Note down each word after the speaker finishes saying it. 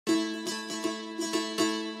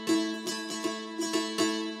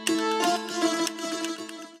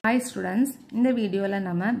Hi students, in the video la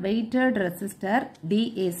nama weighted resistor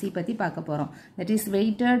DAC பத்தி பார்க்க போறோம். That is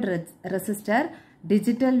weighted resistor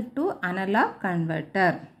digital to analog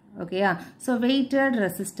converter. Okay, so weighted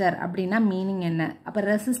resistor அப்படினா meaning என்ன? அப்ப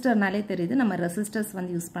ரெசிஸ்டர்னாலே தெரியுது நம்ம ரெசிஸ்டர்ஸ்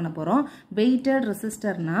வந்து யூஸ் பண்ண போறோம். weighted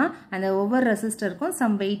resistorனா அந்த ஒவ்வொரு ரெசிஸ்டருக்கும்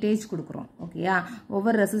some weightage கொடுக்கிறோம். ஓகேயா?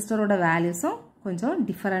 ஒவ்வொரு ரெசிஸ்டரோட வேல்யூஸும் கொஞ்சம்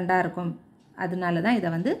டிஃபரண்டா இருக்கும். அதனால தான் இத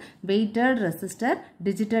வந்து weighted resistor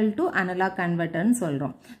digital to analog converter ன்னு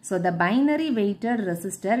சொல்றோம். So the binary weighted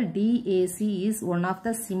resistor DAC is one of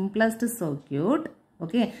the simplest circuit,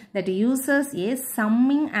 okay, that uses a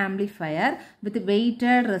summing amplifier with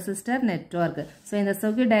weighted resistor network. So இந்த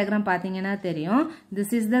circuit diagram பாத்தீங்கன்னா தெரியும்.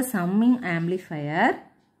 This is the summing amplifier.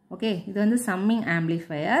 Okay, இது வந்து summing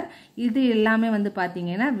amplifier. இது எல்லாமே வந்து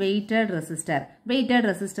பாத்தீங்கன்னா weighted resistor. Weighted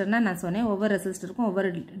resistorனா நான் சொன்னேன் ஒவ்வொரு ரெசிஸ்டருக்கும் ஒவ்வொரு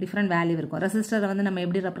டிஃபரண்ட் வேல்யூ இருக்கும். ரெசிஸ்டரை வந்து நம்ம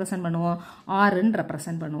எப்படி ரெப்ரசன்ட் பண்ணுவோம்? R ன்னு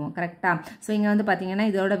ரெப்ரசன்ட் பண்ணுவோம். கரெக்ட்டா? சோ இங்க வந்து பாத்தீங்கன்னா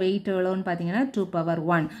இதோட weight எவ்வளவுன்னு பாத்தீங்கன்னா 2 power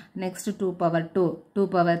 1, next 2 power 2, 2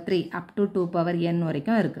 power 3 up to 2 power n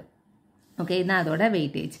வரைக்கும் இருக்கு. ஓகே, இதுதான் அதோட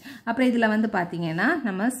weightage. அப்புறம் இதுல வந்து பாத்தீங்கன்னா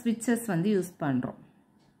நம்ம switches வந்து யூஸ் பண்றோம்.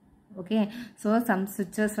 Okay, so some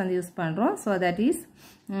switches வந்து யூஸ் பண்றோம். So that is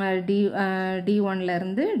D1 ல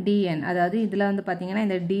இருந்து Dn, அதாவது இதுல வந்து பாத்தீங்கன்னா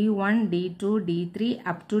இந்த D1, D2, D3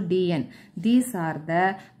 up to Dn. These are the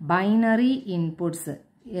binary inputs.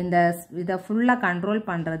 இத ஃபுல்லா கண்ட்ரோல்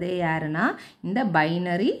பண்றதே யாருன்னா இந்த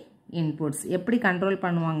binary inputs. எப்படி கண்ட்ரோல்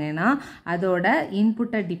பண்ணுவாங்கன்னா அதோட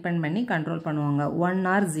இன்புட்டை டிபெண்ட் பண்ணி கண்ட்ரோல் பண்ணுவாங்க. 1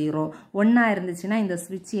 or 0. 1 இருந்துச்சுன்னா இந்த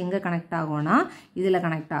ஸ்விட்ச் எங்க கனெக்ட் ஆகும்னா இதுல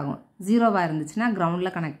கனெக்ட் ஆகும். 0 இருந்துச்சுன்னா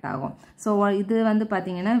கிரவுண்ட்ல கனெக்ட் ஆகும். சோ இது வந்து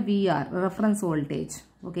பாத்தீங்கன்னா VR, ரெஃபரன்ஸ் வோல்டேஜ்.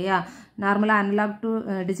 ஓகேயா? நார்மலா analogue to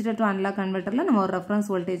digital to analogue கன்வெர்ட்டர்ல நம்ம ஒரு ரெஃபரன்ஸ்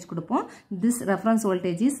வோல்டேஜ் கொடுப்போம். This reference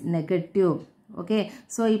voltage is negative. Okay,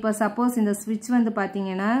 so இப்போ சப்போஸ் இந்த ஸ்விட்ச் வந்து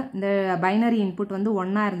பாத்தீங்கன்னா இந்த பைனரி இன்புட் வந்து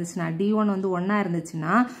 1 இருந்துச்சுன்னா D1 வந்து 1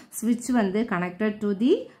 இருந்துச்சுன்னா ஸ்விட்ச் வந்து connected to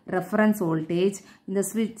the reference voltage. இந்த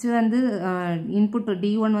ஸ்விட்ச் வந்து இன்புட்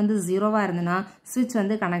D1 வந்து 0 இருந்ததுன்னா ஸ்விட்ச்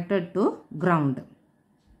வந்து கனெக்டட் டு கிரவுண்ட்.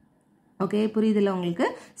 ஓகே, புரியுதுல உங்களுக்கு?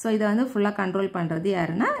 சோ இத வந்து ஃபுல்லா கண்ட்ரோல் பண்றது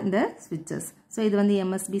யாருன்னா இந்த switches. சோ இது வந்து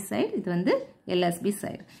MSB சைடு, இது வந்து LSB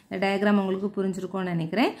சைடு. இந்த டயகிராம் உங்களுக்கு புரிஞ்சிருக்கும்னு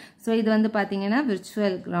நினைக்கிறேன். சோ இது வந்து பாத்தீங்கன்னா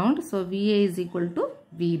virtual ground. So VA is equal to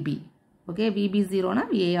VB. Okay, VB 0 னா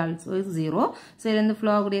VA also is 0. சோ இதுல இருந்து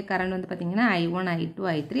ஃப்ளோ ஆகக்கூடிய கரண்ட் வந்து பாத்தீங்கன்னா I1, I2,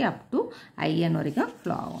 I3 up to IN வரைக்கும்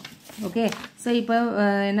ஃப்ளோ ஆகும். ஓகே, சோ இப்போ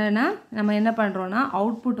என்னன்னா நம்ம என்ன பண்றோம்னா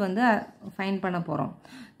அவுட்புட் வந்து ஃபைண்ட் பண்ண போறோம்.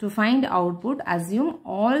 To find output, assume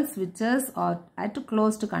all switches are at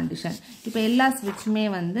closed condition. இப்போ எல்லா switchமே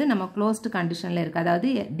வந்து நம்ம closed conditionல இருக்கு. அதாவது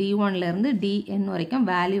D1 ல இருந்து Dn வரைக்கும்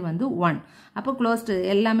வேல்யூ வந்து 1. அப்போ closed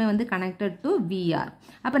எல்லாமே வந்து connected to VR.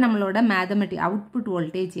 அப்போ நம்மளோட மேத்தமெட்டிக் அவுட்புட்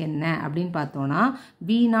வோல்டேஜ் என்ன அப்படின்னு பார்த்தோம்னா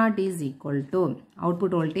V0 is equal to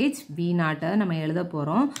output voltage V0 நம்ம எழுத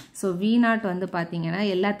போறோம். ஸோ V0 வந்து பார்த்தீங்கன்னா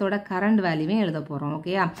எல்லாத்தோட கரண்ட் வேல்யூவையும் எழுத போறோம்.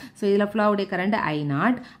 ஓகேயா? ஸோ இதில் ஃப்ளோவுடைய current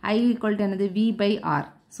I0, I equal to என்னது V by R.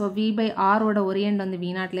 So V by R ஓட ஒரு எண்ட் வந்து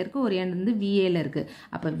V0 ல இருக்கு, ஒரு எண்ட் வந்து VA ல இருக்கு.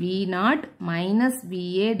 அப்ப V0 minus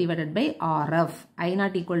VA divided by RF.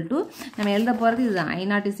 I0 equal to நம்ம எழுத போறது இதுதான்.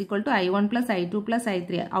 I0 is equal to I1 plus I2 plus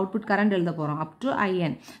I3. Output current எழுத போறோம் up to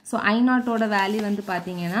IN. So I0 ஓட வேல்யூ வந்து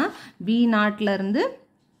பாத்தீங்கன்னா V0 ல இருந்து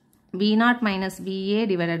V0 minus VA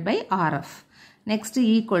divided by RF. Next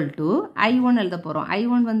equal to I1 எழுத போறோம்.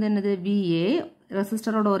 I1 வந்து என்னது VA,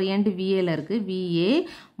 ரெசிஸ்டரோட ஒரு எண்ட் VA ல இருக்கு. VA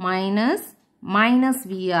minus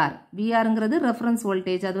VR. VRங்கிறது reference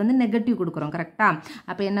voltage, அது வந்து நெகட்டிவ் கொடுக்குறோம். கரெக்டா?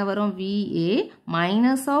 அப்ப என்ன வரும்? VA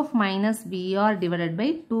minus of minus VR divided by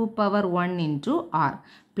 2 power 1 into R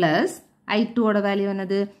plus I2 ஓட வேல்யூ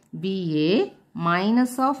என்னது? VA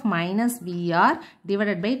minus of minus VR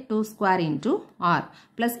divided by 2 square into R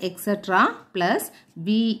plus etc plus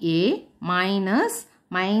VA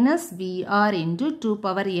minus VR into 2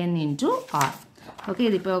 power n into R. Okay,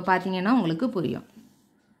 இது இப்போ பாத்தீங்கன்னா உங்களுக்கு புரியும்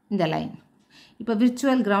இந்த line. இப்போ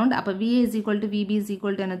virtual ground, அப்போ VA is equal to VB is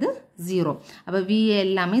equal to என்னது? 0. அப்போ VA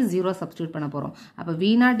எல்லாமே 0 சப்ஸ்டியூட் பண்ண போறோம். அப்போ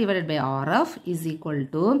V0 divided by RF is equal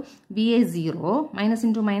to VA 0 minus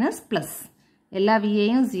into minus plus. எல்லா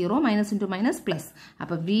VAயும் 0 minus into minus plus.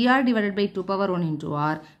 அப்போ VR divided by 2 power 1 into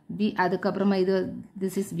R. அதுக்கப்புறமா இது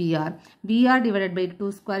this is VR divided by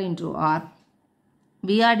 2 square into R.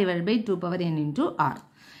 VR divided by 2 power n into R.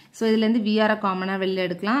 So இதுல இருந்து VR காமனா வெளியில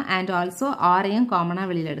எடுக்கலாம் and also R ஐயும் காமனா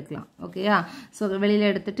வெளியில எடுக்கலாம். ஓகேயா? சோ வெளியில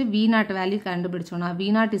எடுத்துட்டு V0 value கண்டுபிடிச்சோம்னா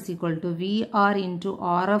V0 is equal to VR into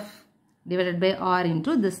RF divided by R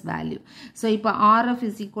into this value. So இப்போ RF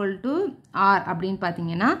is equal to R அப்படின்னு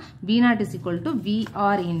பாத்தீங்கன்னா V0 is equal to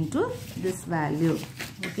VR into this value.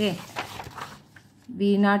 Okay.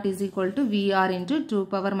 V0 is equal to VR into 2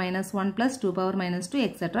 power minus 1 plus 2 power minus 2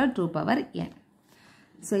 etc. 2 power n.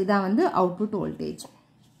 So இதான் வந்து output voltage.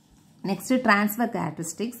 Next transfer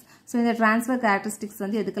characteristics. So இந்த transfer characteristics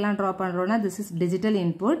வந்து எதுக்கெல்லாம் draw பண்றோம்னா this is digital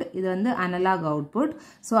input, இது வந்து analog output.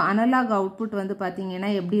 So analog output வந்து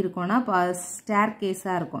பாத்தீங்கன்னா எப்படி இருக்கும்னா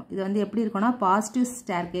staircase-ஆ இருக்கும். இது வந்து எப்படி இருக்கும்னா positive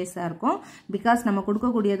staircase-ஆ இருக்கும் because நம்ம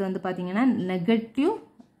கொடுக்கக்கூடியது வந்து பாத்தீங்கன்னா negative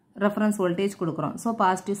reference voltage கொடுக்கிறோம். So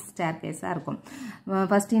positive staircase இருக்கும்.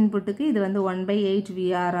 First inputக்கு இது வந்து 1/8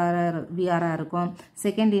 VRR இருக்கும்.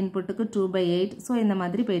 Second inputக்கு 2/8. So இந்த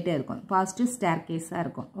மாதிரி போயிட்டே இருக்கும். Positive staircase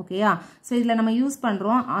இருக்கும். ஓகேயா? So இதுல நம்ம யூஸ்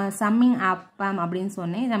பண்றோம் summing op-amp அப்படின்னு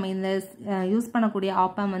சொன்னேன். நம்ம இந்த யூஸ் பண்ணக்கூடிய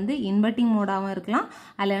op-amp வந்து inverting மோடாவும் இருக்கலாம்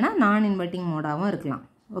அல்லனா நான் inverting மோடாவும் இருக்கலாம்.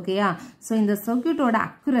 ஓகேயா? So இந்த சர்க்யூட்டோட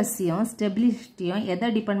அக்யூரசியும் ஸ்டெபிலிட்டியும் எதை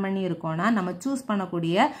டிபெண்ட் பண்ணி இருக்கும்னா நம்ம சூஸ்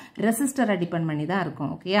பண்ணக்கூடிய ரெசிஸ்டரை டிபெண்ட் பண்ணி தான்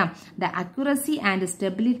இருக்கும். ஓகேயா? The accuracy and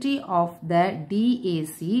stability of the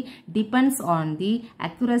DAC depends on the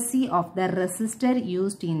accuracy of the resistor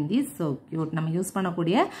used in this circuit. நம்ம யூஸ்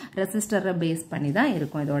பண்ணக்கூடிய ரெசிஸ்டரை பேஸ் பண்ணி தான்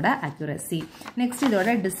இருக்கும் இதோட accuracy. நெக்ஸ்ட்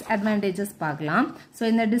இதோட disadvantages பார்க்கலாம். So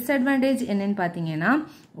இந்த disadvantage என்னன்னு பார்த்தீங்கன்னா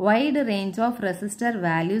wide range of resistor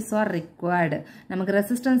values are required. நமக்கு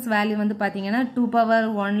resistance value வந்து பாத்தீங்கன்னா 2 power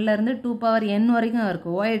 1ல இருந்து 2 power n வரைக்கும் இருக்கு.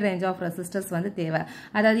 wide range of resistors வந்து தேவை.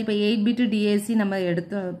 அதாவது இப்ப 8 bit DAC நம்ம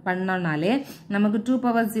எடுத்து பண்ணனாலே நமக்கு 2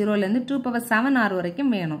 power 0ல இருந்து 2 power 7R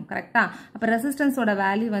வரைக்கும் வேணும். கரெக்ட்டா? அப்ப resistance ஓட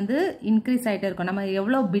வேல்யூ வந்து இன்கிரீஸ் ஆயிட்டே இருக்கும். நம்ம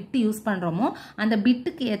எவ்வளவு பிட் யூஸ் பண்றோமோ அந்த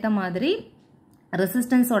பிட்டுக்கு ஏத்த மாதிரி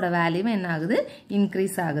resistance ஓட வேல்யூ என்ன ஆகுது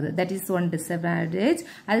இன்கிரீஸ் ஆகுது. that is one disadvantage.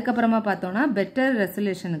 அதுக்கு அப்புறமா பார்த்தோம்னா better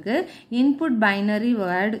resolutionக்கு input binary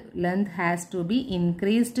word length has to be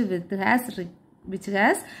increased which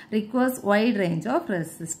requires wide range of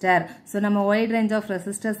resistor. so நம்ம wide range of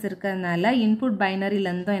resistors இருக்கறனால input binary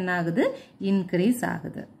length என்ன ஆகுது இன்கிரீஸ்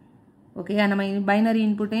ஆகுது. ஓகேயா? நம்ம binary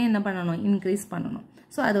input என்ன பண்ணனும் இன்கிரீஸ் பண்ணனும்.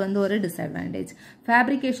 So அது வந்து ஒரு disadvantage.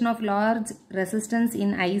 Fabrication of large resistance in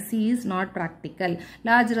IC is not practical.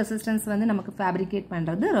 Large resistance வந்து நமக்கு fabricate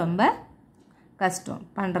பண்றது ரொம்ப கஷ்டம்.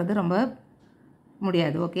 பண்றது ரொம்ப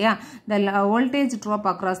முடியாது. ஓகேயா? The voltage drop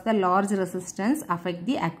across the large resistance affect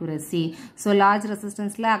the accuracy. So large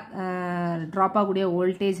resistanceல drop ஆகக்கூடிய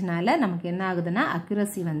voltageனால நமக்கு என்ன ஆகுதுன்னா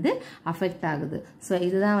accuracy வந்து affect ஆகுது. So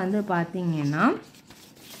இதுதான் வந்து பாத்தீங்கன்னா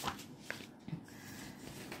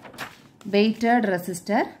weighted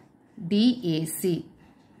resistor DAC.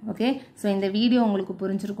 Okay? So இந்த வீடியோ உங்களுக்கு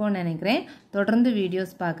புரிஞ்சிருக்கும்னு நினைக்கிறேன். தொடர்ந்து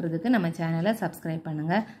வீடியோஸ் பார்க்குறதுக்கு நம்ம சேனலை சப்ஸ்கிரைப்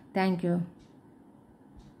பண்ணுங்கள். தேங்க்யூ.